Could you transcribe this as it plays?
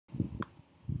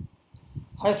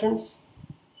Hi friends,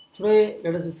 today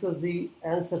let us discuss the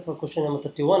answer for question number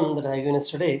 31 that I have given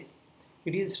yesterday.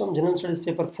 It is from General Studies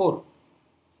paper 4,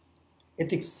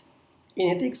 Ethics.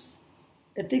 In ethics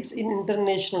in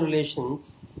international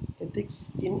relations,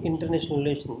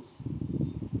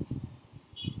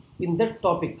 in that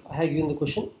topic I have given the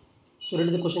question. So read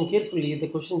the question carefully. The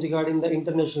question is regarding the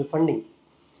international funding.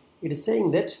 It is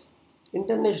saying that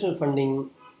international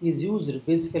funding is used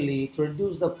basically to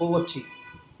reduce the poverty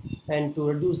and to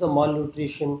reduce the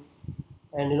malnutrition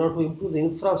and to improve the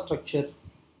infrastructure,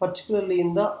 particularly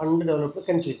in the underdeveloped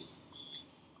countries.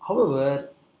 However,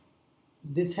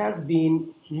 this has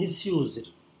been misused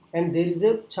and there is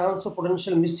a chance of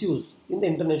potential misuse in the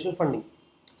international funding.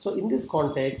 So in this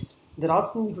context, they're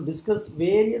asking you to discuss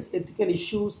various ethical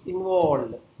issues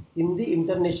involved in the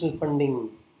international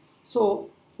funding. So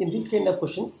in these kind of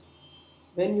questions,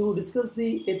 when you discuss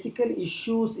the ethical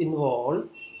issues involved,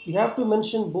 you have to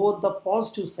mention both the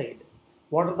positive side.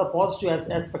 What are the positive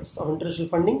aspects of international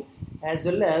funding as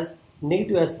well as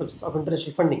negative aspects of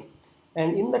international funding?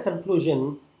 And in the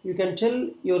conclusion, you can tell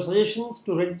your suggestions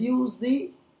to reduce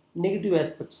the negative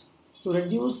aspects, to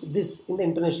reduce this in the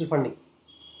international funding.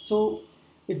 So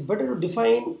it's better to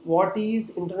define what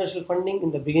is international funding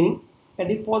in the beginning, and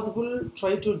if possible,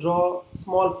 try to draw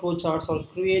small flowcharts or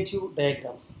creative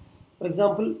diagrams. For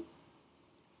example,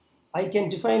 I can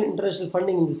define international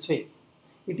funding in this way.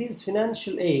 It is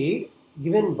financial aid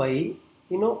given by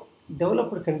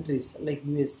developed countries like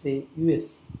USA,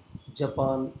 US,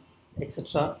 Japan,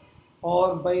 etc.,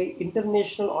 or by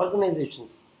international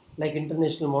organizations like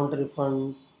International Monetary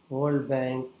Fund, World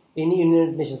Bank, any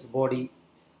United Nations body,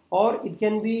 or it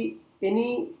can be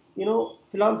any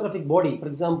philanthropic body. For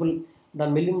example, the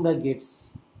Melinda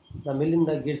Gates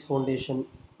Foundation,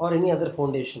 or any other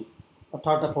foundation, a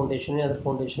Tata Foundation, any other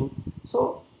foundation.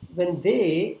 So when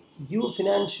they give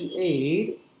financial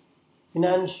aid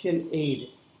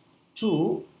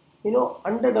to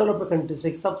underdeveloped countries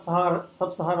like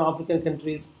sub-Saharan African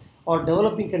countries, or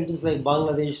developing countries like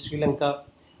Bangladesh, Sri Lanka,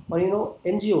 or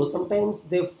NGOs. Sometimes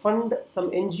they fund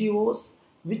some NGOs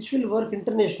which will work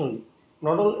internationally.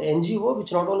 Not only NGO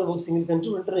which not only works in single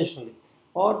country but internationally,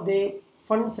 or they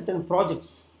fund certain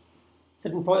projects.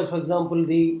 For example,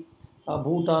 the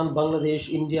Bhutan, Bangladesh,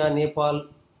 India, Nepal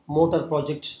motor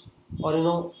project, or the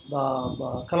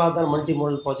Kaladan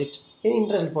multimodal project, any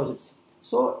international projects.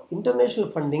 So international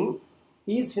funding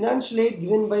is financial aid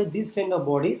given by these kind of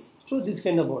bodies to these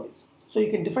kind of bodies. So you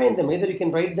can define them. Either you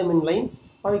can write them in lines,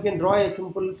 or you can draw a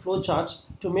simple flow chart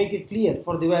to make it clear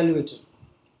for the evaluator.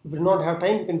 If you do not have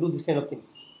time, you can do these kind of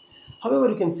things. However,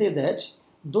 you can say that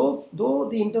though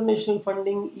the international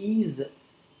funding is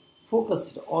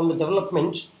focused on the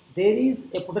development, there is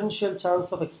a potential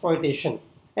chance of exploitation,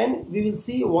 and we will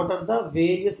see what are the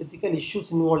various ethical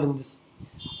issues involved in this.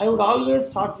 I would always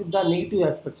start with the negative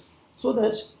aspects, so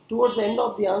that towards the end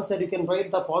of the answer you can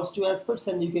write the positive aspects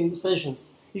and you can use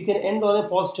suggestions. You can end on a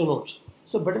positive note.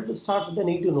 So better to start with the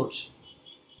negative note.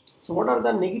 So what are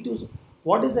the negatives?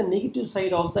 What is the negative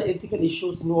side of the ethical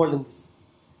issues involved in this?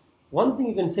 One thing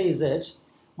you can say is that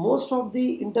most of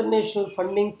the international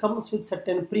funding comes with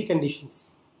certain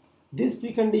preconditions. These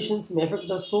preconditions may affect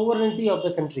the sovereignty of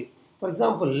the country. For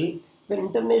example, when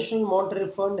International Monetary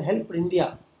Fund helped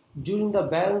India during the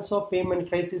balance of payment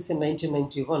crisis in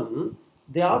 1991,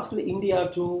 they asked India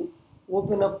to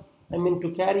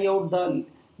to carry out the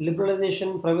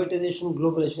liberalization, privatization,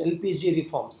 globalization, LPG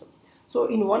reforms. So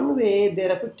in one way, they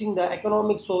are affecting the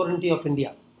economic sovereignty of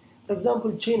India. For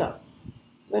example, China.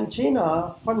 When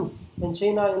China funds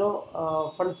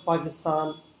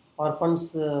Pakistan or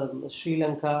funds Sri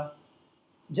Lanka,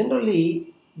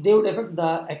 generally they would affect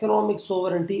the economic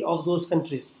sovereignty of those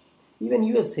countries. Even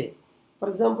USA. For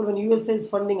example, when USA is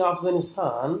funding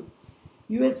Afghanistan,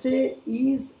 USA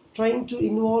is trying to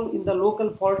involve in the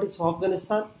local politics of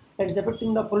Afghanistan, and it's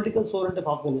affecting the political sovereignty of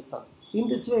Afghanistan. In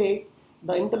this way,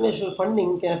 the international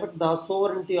funding can affect the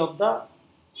sovereignty of the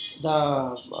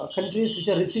countries which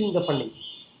are receiving the funding.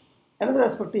 Another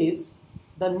aspect is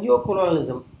the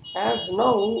neo-colonialism. As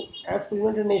per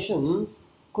United Nations,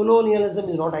 colonialism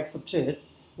is not accepted.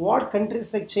 What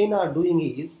countries like China are doing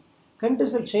is,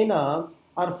 countries like China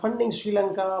are funding Sri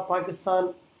Lanka,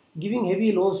 Pakistan, giving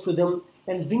heavy loans to them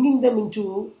and bringing them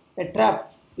into a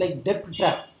trap, like debt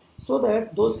trap, so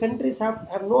that those countries have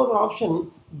no other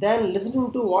option than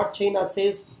listening to what China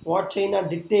says, what China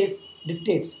dictates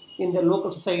in their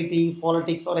local society,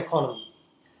 politics or economy.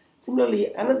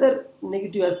 Similarly, another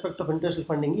negative aspect of international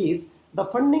funding is the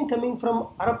funding coming from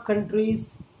Arab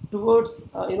countries towards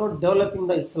developing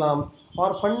the Islam,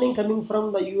 or funding coming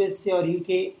from the USA or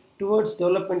UK towards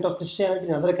development of Christianity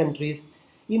in other countries.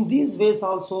 In these ways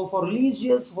also, for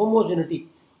religious homogeneity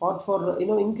or for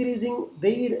increasing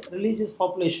their religious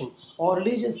population or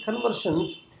religious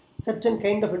conversions, certain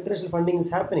kind of international funding is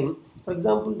happening. For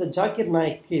example, the Zakir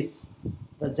Naik case.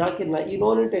 The Zakir Naik, you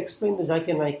don't need to explain the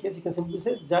Zakir Naik case. You can simply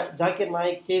say Zakir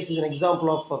Naik case is an example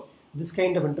of this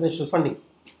kind of international funding.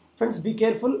 Friends, be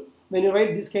careful when you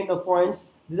write these kind of points.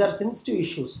 These are sensitive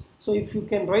issues. So if you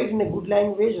can write in a good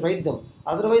language, write them.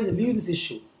 Otherwise, leave this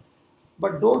issue.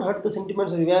 But don't hurt the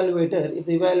sentiments of the evaluator if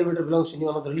the evaluator belongs to any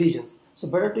one of the religions. So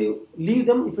better to leave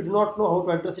them if you do not know how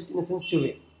to address it in a sensitive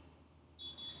way.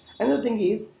 Another thing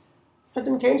is,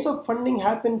 certain kinds of funding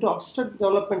happen to obstruct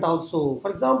development also.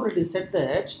 For example, it is said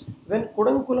that when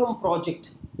Kudankulam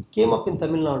project came up in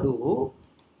Tamil Nadu,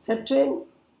 certain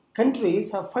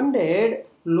countries have funded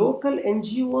local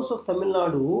NGOs of Tamil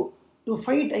Nadu to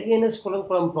fight against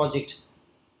Kudankulam project.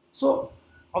 So,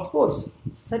 of course,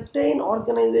 certain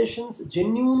organizations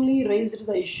genuinely raised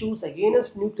the issues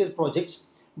against nuclear projects,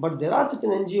 but there are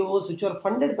certain NGOs which are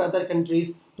funded by other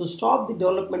countries to stop the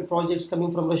development projects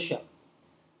coming from Russia.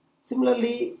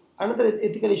 Similarly, another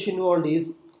ethical issue involved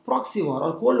is proxy war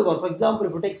or Cold War. For example,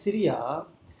 if you take Syria,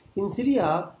 in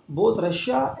Syria, both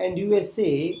Russia and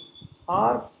USA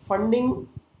are funding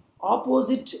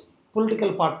opposite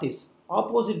political parties,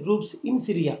 opposite groups in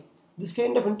Syria. This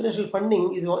kind of international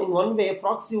funding is in one way a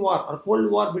proxy war or Cold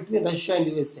War between Russia and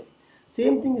USA.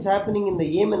 Same thing is happening in the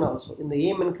Yemen also. In the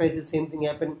Yemen crisis, same thing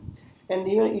happened. And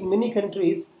even in many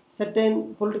countries,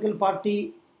 certain political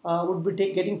party would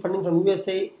be getting funding from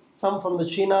USA, some from the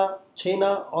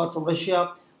China or from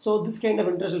Russia. So this kind of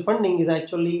international funding is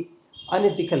actually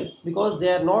unethical because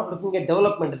they are not looking at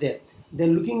development there. They are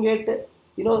looking at their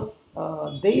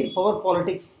power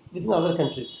politics within other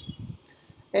countries.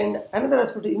 And another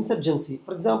aspect is insurgency.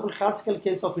 For example, classical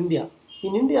case of India.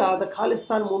 In India, the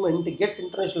Khalistan movement gets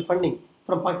international funding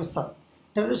from Pakistan.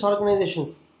 Terrorist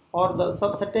organizations or the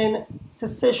certain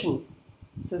secession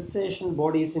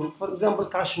bodies in, for example,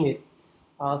 Kashmir.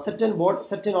 Certain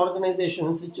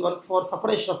organizations which work for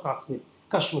separation of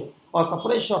Kashmir or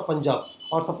separation of Punjab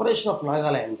or separation of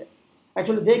Nagaland.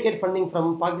 Actually, they get funding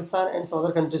from Pakistan and some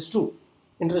other countries too,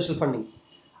 international funding.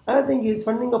 Another thing is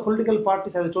funding of political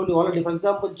parties, as I told you already. For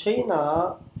example,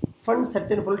 China funds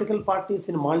certain political parties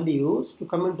in Maldives to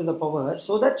come into the power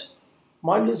so that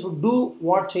Maldives would do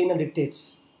what China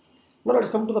dictates. Now let's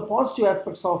come to the positive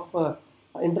aspects of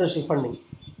international funding.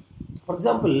 For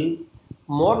example,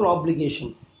 moral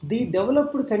obligation. The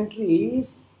developed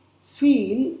countries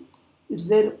feel it's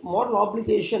their moral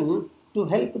obligation to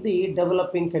help the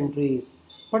developing countries.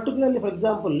 Particularly, for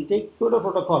example, take Kyoto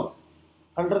Protocol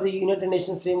under the United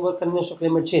Nations Framework Convention on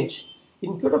Climate Change.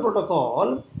 In Kyoto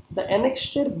Protocol, the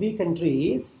annexed B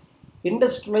countries,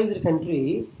 industrialized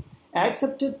countries,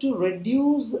 accepted to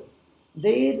reduce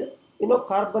their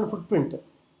carbon footprint,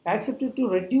 accepted to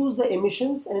reduce the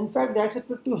emissions, and in fact they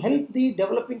accepted to help the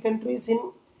developing countries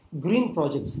in green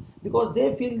projects because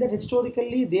they feel that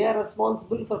historically they are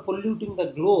responsible for polluting the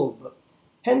globe.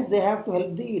 Hence they have to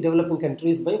help the developing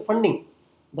countries by funding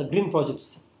the green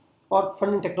projects or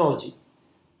funding technology.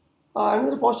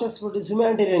 Another positive aspect is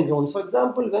humanitarian grounds. For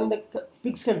example, when the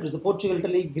PIGS countries, the Portugal,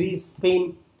 Italy, Greece,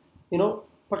 Spain,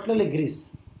 particularly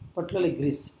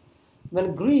Greece.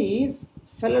 When Greece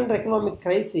fell under economic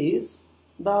crisis,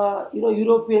 the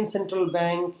European Central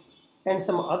Bank and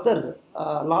some other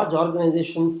large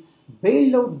organizations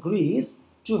bailed out Greece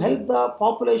to help the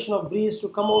population of Greece to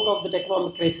come out of the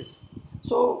economic crisis.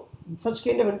 So such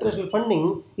kind of international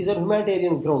funding is on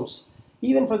humanitarian grounds.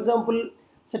 Even, for example,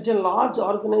 certain large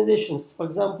organizations, for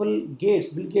example, Bill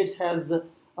Gates has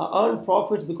earned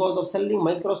profits because of selling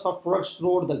Microsoft products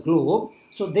throughout the globe.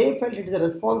 So they felt it is a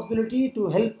responsibility to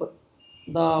help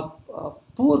the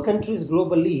poor countries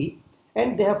globally,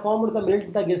 and they have formed the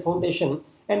Melinda Gates Foundation,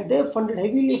 and they funded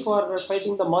heavily for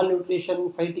fighting the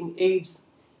malnutrition, fighting AIDS,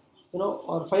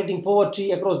 or fighting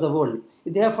poverty across the world.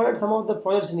 They have funded some of the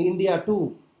projects in India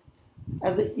too.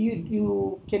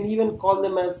 You can even call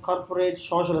them as corporate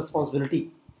social responsibility.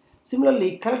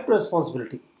 Similarly, collective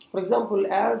responsibility. For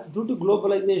example, as due to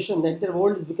globalization, the entire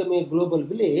world is becoming a global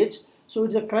village. So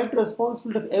it's a collective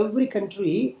responsibility of every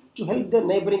country to help their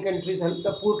neighboring countries, help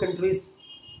the poor countries,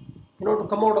 to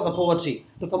come out of the poverty,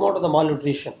 to come out of the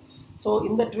malnutrition. So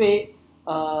in that way,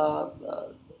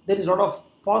 there is a lot of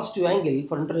positive angle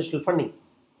for international funding.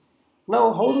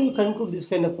 Now, how do you conclude these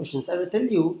kind of questions?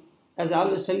 As I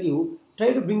always tell you,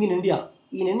 try to bring in India.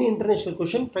 In any international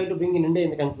question, try to bring in India in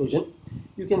the conclusion.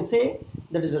 You can say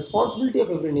that is responsibility of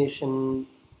every nation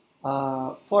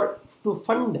to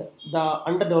fund the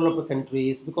underdeveloped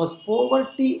countries because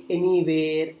poverty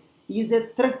anywhere is a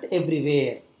threat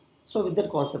everywhere. So with that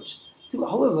concept. So,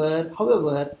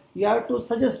 however, you have to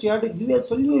suggest, you have to give a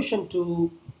solution to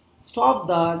stop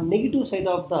the negative side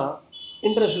of the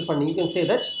international funding. You can say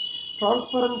that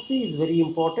transparency is very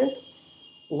important.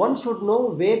 One should know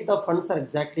where the funds are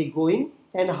exactly going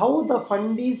and how the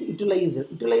fund is utilized.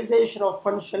 Utilization of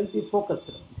funds shall be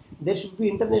focused. There should be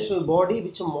international body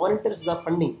which monitors the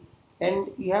funding,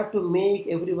 and you have to make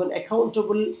everyone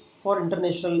accountable for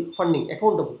international funding.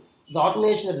 Accountable. The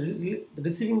organization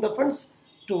receiving the funds,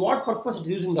 to what purpose it is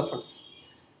using the funds.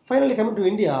 Finally, coming to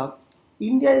India,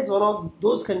 India is one of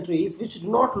those countries which do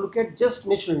not look at just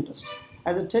national interest.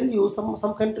 As I tell you,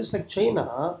 some countries like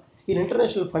China, in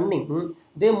international funding,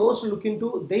 they mostly look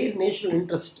into their national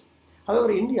interest.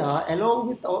 However, India, along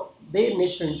with their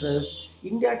national interest,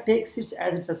 India takes it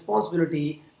as its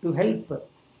responsibility to help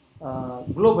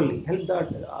globally, help the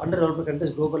underdeveloped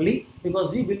countries globally,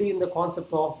 because we believe in the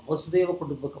concept of Vasudeva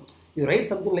Kutumbakam. You write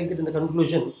something like that in the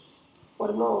conclusion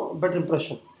for better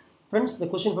impression. Friends, the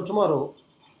question for tomorrow,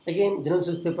 again, General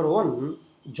Studies Paper 1,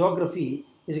 Geography,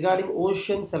 is regarding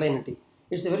ocean salinity.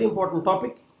 It's a very important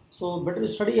topic, so better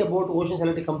study about ocean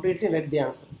salinity completely and write the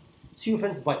answer. See you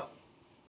friends, bye.